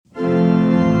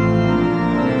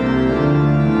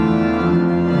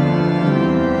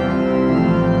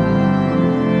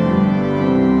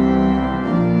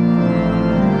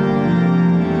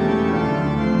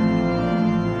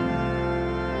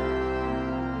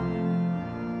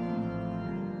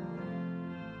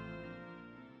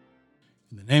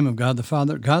In the name of God the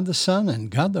Father, God the Son,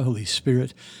 and God the Holy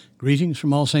Spirit, greetings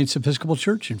from All Saints Episcopal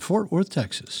Church in Fort Worth,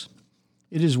 Texas.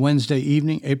 It is Wednesday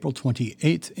evening, April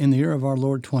 28th, in the year of our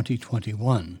Lord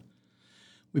 2021.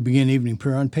 We begin evening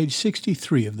prayer on page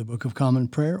 63 of the Book of Common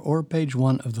Prayer, or page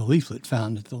 1 of the leaflet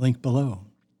found at the link below.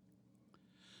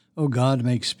 O God,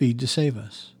 make speed to save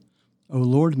us. O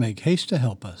Lord, make haste to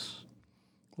help us.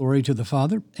 Glory to the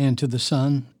Father, and to the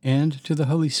Son, and to the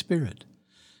Holy Spirit,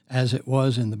 as it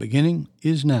was in the beginning,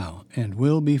 is now, and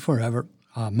will be forever.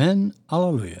 Amen.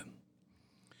 Alleluia.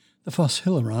 The Phos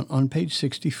Hilaron on page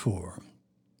 64.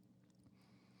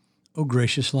 O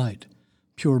gracious light,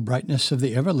 pure brightness of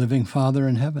the ever-living Father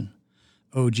in heaven,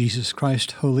 O Jesus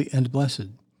Christ, holy and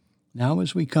blessed, now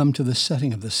as we come to the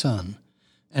setting of the sun,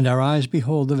 and our eyes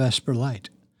behold the vesper light,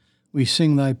 we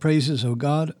sing thy praises, O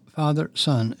God, Father,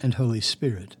 Son, and Holy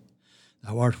Spirit.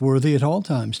 Thou art worthy at all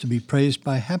times to be praised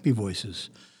by happy voices,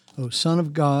 O Son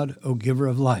of God, O Giver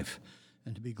of life,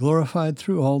 and to be glorified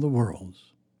through all the worlds.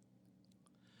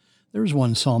 There is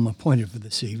one psalm appointed for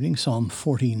this evening, Psalm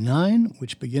 49,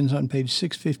 which begins on page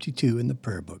 652 in the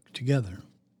prayer book together.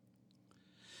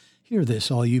 Hear this,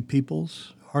 all you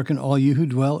peoples, hearken all you who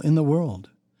dwell in the world,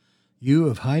 you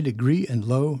of high degree and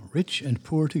low, rich and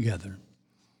poor together.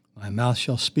 My mouth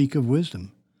shall speak of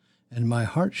wisdom, and my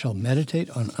heart shall meditate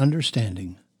on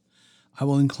understanding. I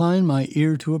will incline my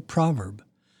ear to a proverb,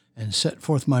 and set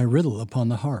forth my riddle upon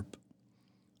the harp.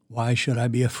 Why should I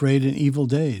be afraid in evil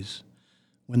days,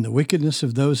 when the wickedness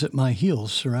of those at my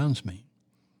heels surrounds me,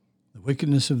 the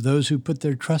wickedness of those who put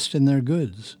their trust in their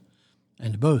goods,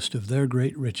 and boast of their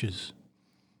great riches?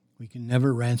 We can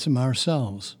never ransom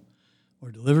ourselves,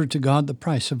 or deliver to God the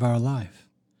price of our life,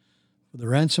 for the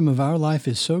ransom of our life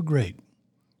is so great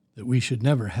that we should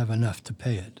never have enough to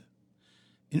pay it,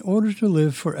 in order to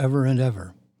live forever and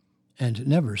ever, and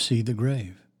never see the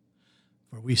grave.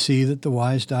 For we see that the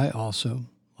wise die also,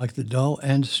 like the dull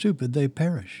and stupid they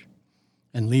perish,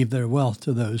 and leave their wealth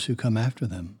to those who come after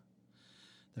them.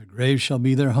 Their graves shall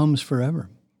be their homes forever,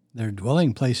 their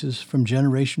dwelling places from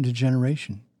generation to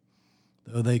generation,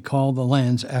 though they call the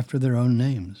lands after their own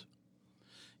names.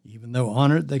 Even though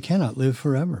honored, they cannot live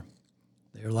forever.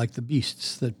 They are like the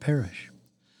beasts that perish.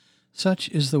 Such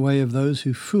is the way of those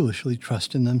who foolishly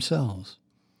trust in themselves,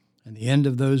 and the end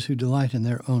of those who delight in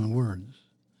their own words.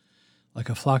 Like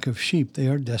a flock of sheep, they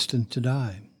are destined to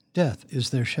die. Death is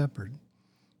their shepherd.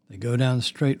 They go down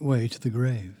straightway to the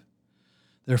grave.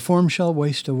 Their form shall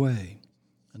waste away,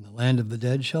 and the land of the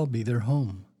dead shall be their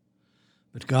home.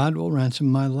 But God will ransom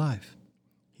my life.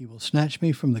 He will snatch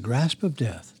me from the grasp of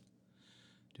death.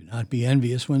 Do not be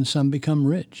envious when some become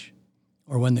rich,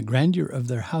 or when the grandeur of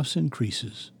their house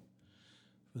increases.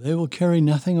 For they will carry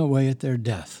nothing away at their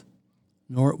death,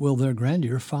 nor will their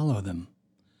grandeur follow them.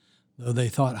 Though they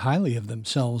thought highly of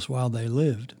themselves while they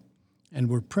lived, and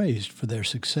were praised for their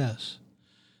success,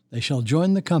 they shall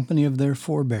join the company of their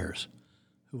forebears,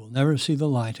 who will never see the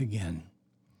light again.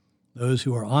 Those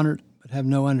who are honored but have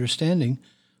no understanding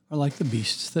are like the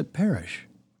beasts that perish.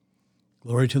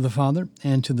 Glory to the Father,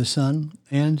 and to the Son,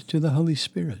 and to the Holy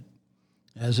Spirit,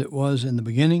 as it was in the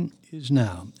beginning, is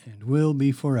now, and will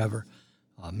be forever.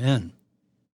 Amen.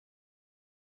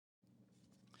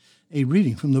 A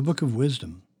reading from the Book of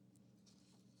Wisdom.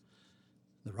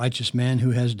 The righteous man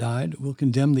who has died will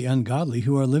condemn the ungodly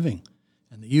who are living,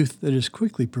 and the youth that is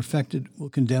quickly perfected will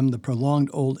condemn the prolonged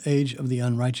old age of the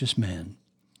unrighteous man.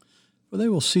 For they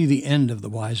will see the end of the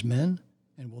wise man,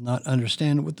 and will not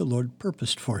understand what the Lord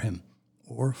purposed for him,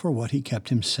 or for what he kept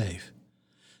him safe.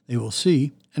 They will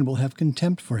see, and will have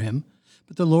contempt for him,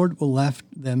 but the Lord will laugh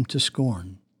them to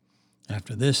scorn.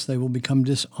 After this they will become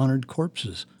dishonored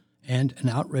corpses, and an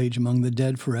outrage among the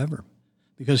dead forever,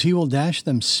 because he will dash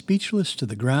them speechless to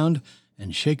the ground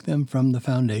and shake them from the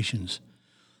foundations.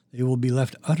 They will be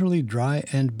left utterly dry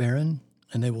and barren,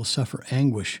 and they will suffer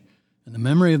anguish, and the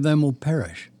memory of them will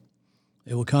perish.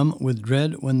 They will come with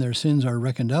dread when their sins are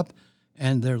reckoned up,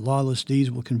 and their lawless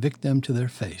deeds will convict them to their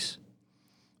face.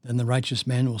 Then the righteous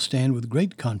man will stand with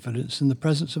great confidence in the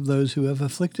presence of those who have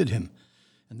afflicted him,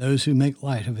 and those who make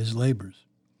light of his labors.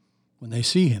 When they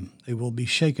see him, they will be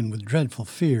shaken with dreadful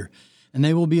fear, and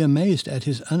they will be amazed at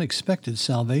his unexpected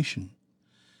salvation.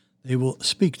 They will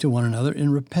speak to one another in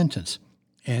repentance,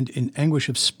 and in anguish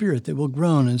of spirit they will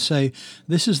groan and say,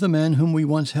 "This is the man whom we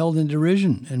once held in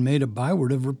derision and made a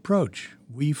byword of reproach,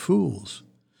 we fools.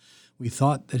 We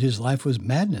thought that his life was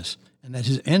madness, and that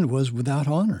his end was without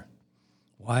honor.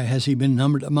 Why has he been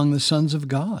numbered among the sons of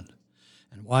God?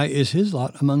 And why is his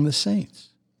lot among the saints?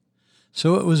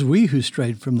 So it was we who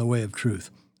strayed from the way of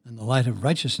truth, and the light of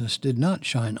righteousness did not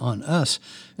shine on us,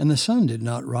 and the sun did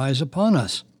not rise upon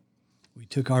us. We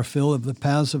took our fill of the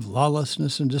paths of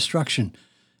lawlessness and destruction,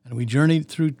 and we journeyed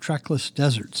through trackless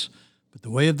deserts. But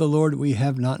the way of the Lord we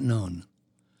have not known.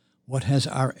 What has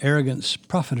our arrogance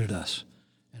profited us,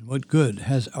 and what good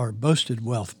has our boasted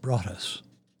wealth brought us?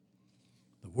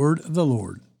 The word of the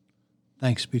Lord.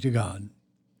 Thanks be to God.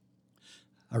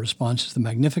 Our response is the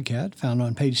Magnificat, found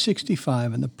on page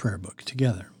 65 in the prayer book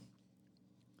together.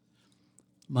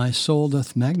 My soul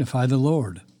doth magnify the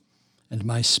Lord, and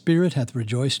my spirit hath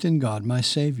rejoiced in God my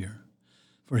Saviour.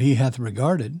 For he hath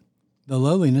regarded the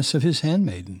lowliness of his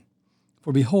handmaiden.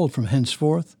 For behold, from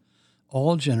henceforth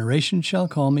all generations shall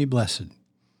call me blessed.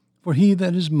 For he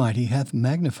that is mighty hath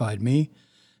magnified me,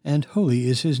 and holy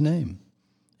is his name.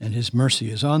 And his mercy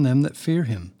is on them that fear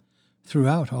him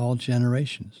throughout all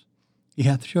generations. He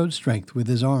hath showed strength with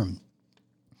his arm.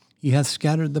 He hath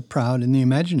scattered the proud in the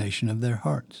imagination of their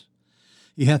hearts.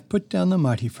 He hath put down the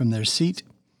mighty from their seat,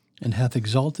 and hath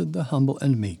exalted the humble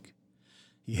and meek.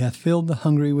 He hath filled the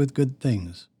hungry with good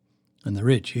things, and the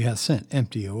rich he hath sent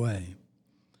empty away.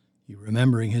 He,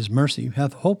 remembering his mercy,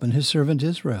 hath holpen his servant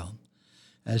Israel,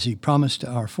 as he promised to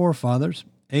our forefathers,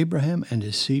 Abraham and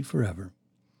his seed forever.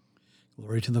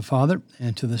 Glory to the Father,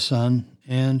 and to the Son,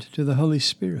 and to the Holy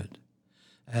Spirit,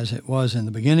 as it was in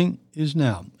the beginning, is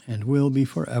now, and will be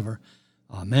forever.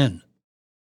 Amen.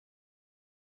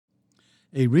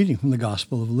 A reading from the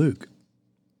Gospel of Luke.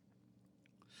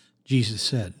 Jesus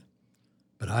said,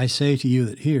 But I say to you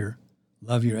that hear,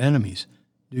 love your enemies,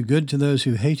 do good to those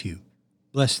who hate you,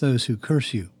 bless those who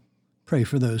curse you, pray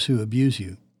for those who abuse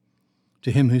you.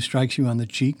 To him who strikes you on the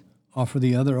cheek, offer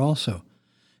the other also,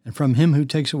 and from him who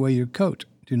takes away your coat,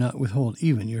 do not withhold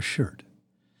even your shirt.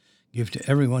 Give to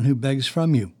everyone who begs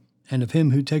from you, and of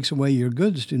him who takes away your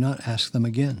goods, do not ask them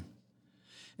again.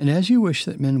 And as you wish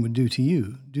that men would do to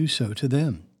you, do so to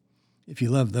them. If you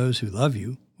love those who love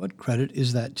you, what credit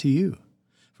is that to you?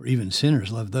 For even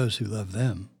sinners love those who love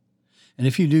them. And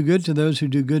if you do good to those who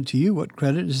do good to you, what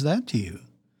credit is that to you?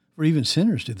 For even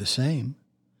sinners do the same.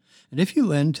 And if you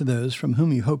lend to those from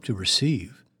whom you hope to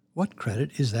receive, what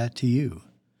credit is that to you?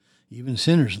 Even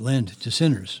sinners lend to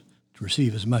sinners to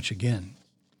receive as much again.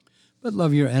 But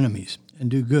love your enemies, and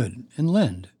do good, and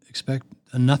lend, expect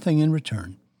nothing in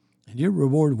return, and your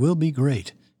reward will be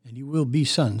great, and you will be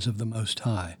sons of the Most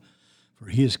High, for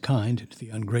he is kind to the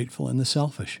ungrateful and the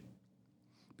selfish.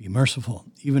 Be merciful,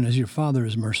 even as your Father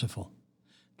is merciful.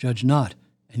 Judge not,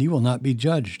 and you will not be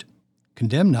judged.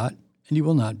 Condemn not, and you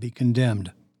will not be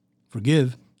condemned.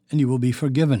 Forgive, and you will be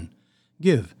forgiven.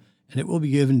 Give, and it will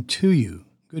be given to you.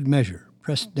 Good measure,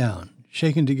 pressed down,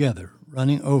 shaken together,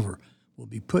 running over, will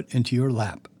be put into your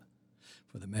lap.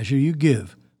 For the measure you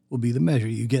give will be the measure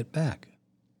you get back.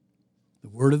 The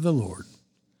word of the Lord.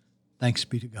 Thanks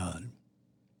be to God.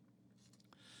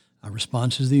 Our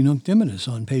response is the Nunc Dimittis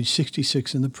on page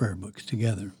 66 in the prayer book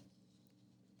together.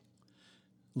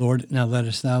 Lord, now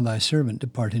lettest thou thy servant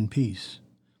depart in peace,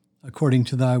 according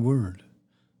to thy word.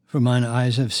 For mine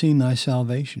eyes have seen thy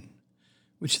salvation,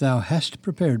 which thou hast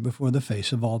prepared before the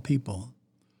face of all people,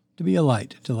 to be a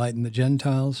light to lighten the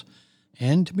Gentiles,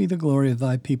 and to be the glory of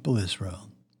thy people Israel.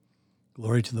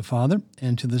 Glory to the Father,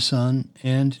 and to the Son,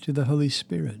 and to the Holy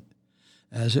Spirit,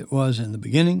 as it was in the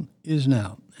beginning, is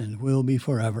now, and will be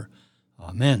forever.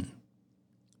 Amen.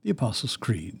 The Apostles'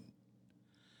 Creed.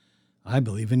 I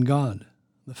believe in God,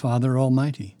 the Father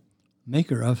Almighty,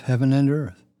 maker of heaven and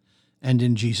earth, and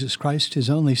in Jesus Christ, his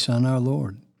only Son, our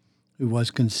Lord, who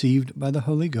was conceived by the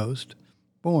Holy Ghost,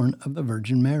 born of the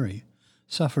Virgin Mary,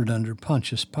 suffered under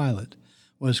Pontius Pilate,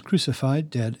 was crucified,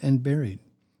 dead, and buried.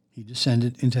 He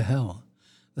descended into hell.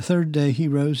 The third day he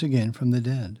rose again from the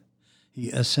dead. He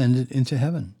ascended into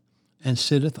heaven, and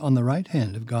sitteth on the right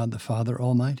hand of God the Father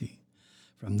Almighty.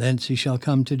 From thence he shall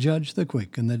come to judge the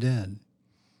quick and the dead.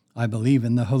 I believe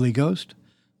in the Holy Ghost,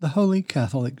 the Holy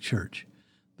Catholic Church,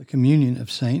 the communion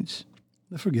of saints,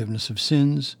 the forgiveness of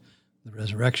sins, the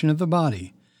resurrection of the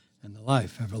body, and the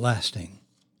life everlasting.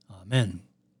 Amen.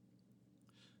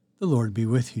 The Lord be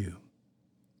with you.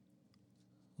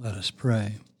 Let us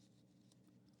pray.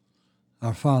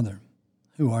 Our Father,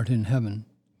 who art in heaven,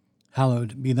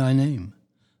 hallowed be thy name.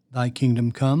 Thy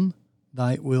kingdom come,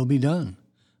 thy will be done,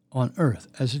 on earth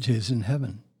as it is in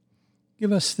heaven.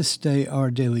 Give us this day our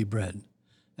daily bread,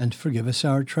 and forgive us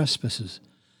our trespasses,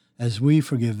 as we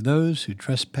forgive those who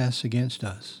trespass against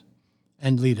us.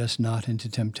 And lead us not into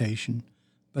temptation,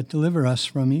 but deliver us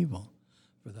from evil.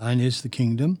 For thine is the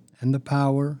kingdom, and the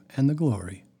power, and the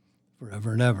glory,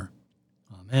 forever and ever.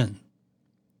 Amen.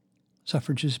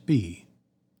 Suffrages B.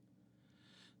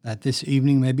 That this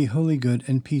evening may be wholly good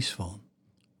and peaceful,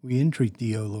 we entreat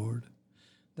thee, O Lord,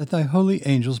 that thy holy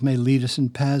angels may lead us in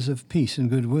paths of peace and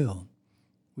goodwill.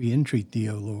 We entreat thee,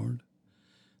 O Lord.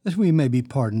 That we may be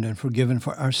pardoned and forgiven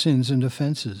for our sins and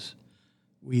offenses.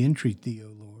 We entreat thee, O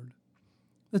Lord.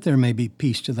 That there may be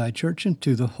peace to thy church and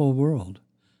to the whole world.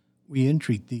 We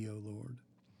entreat thee, O Lord.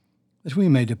 That we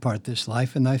may depart this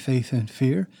life in thy faith and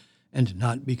fear, and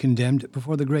not be condemned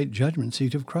before the great judgment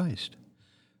seat of Christ.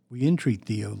 We entreat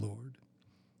thee, O Lord.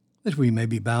 That we may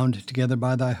be bound together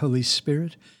by thy Holy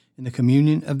Spirit in the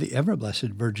communion of the ever-blessed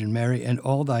Virgin Mary and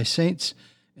all thy saints,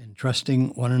 entrusting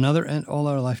one another and all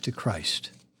our life to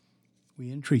Christ.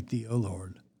 We entreat thee, O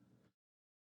Lord.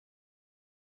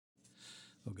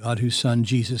 O God, whose Son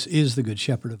Jesus is the good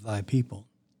shepherd of thy people,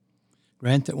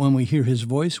 grant that when we hear his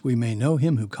voice we may know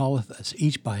him who calleth us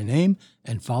each by name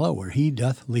and follow where he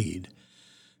doth lead,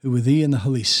 who with thee and the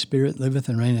Holy Spirit liveth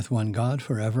and reigneth one God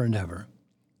for ever and ever.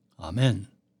 Amen.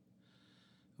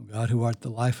 O God, who art the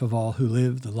life of all who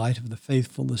live, the light of the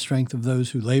faithful, the strength of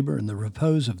those who labor, and the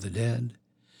repose of the dead,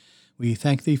 we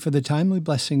thank thee for the timely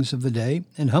blessings of the day,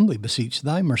 and humbly beseech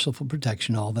thy merciful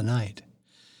protection all the night.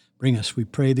 Bring us, we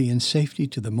pray thee, in safety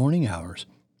to the morning hours,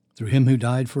 through him who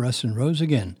died for us and rose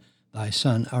again, thy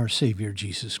Son, our Savior,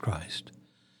 Jesus Christ.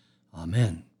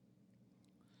 Amen.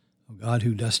 O God,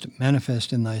 who dost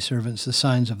manifest in thy servants the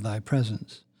signs of thy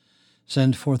presence,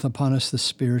 send forth upon us the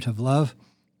Spirit of love,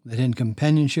 that in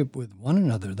companionship with one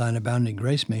another thine abounding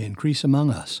grace may increase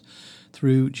among us,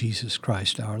 through Jesus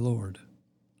Christ our Lord.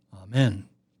 Amen.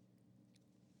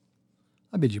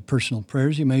 I bid you personal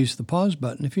prayers. You may use the pause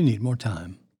button if you need more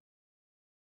time.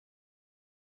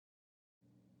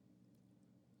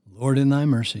 Lord, in thy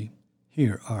mercy,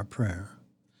 hear our prayer.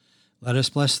 Let us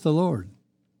bless the Lord.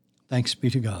 Thanks be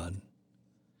to God.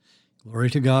 Glory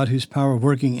to God, whose power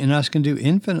working in us can do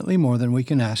infinitely more than we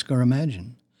can ask or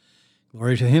imagine.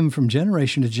 Glory to him from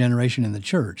generation to generation in the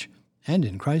church and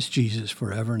in Christ Jesus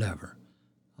forever and ever.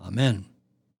 Amen.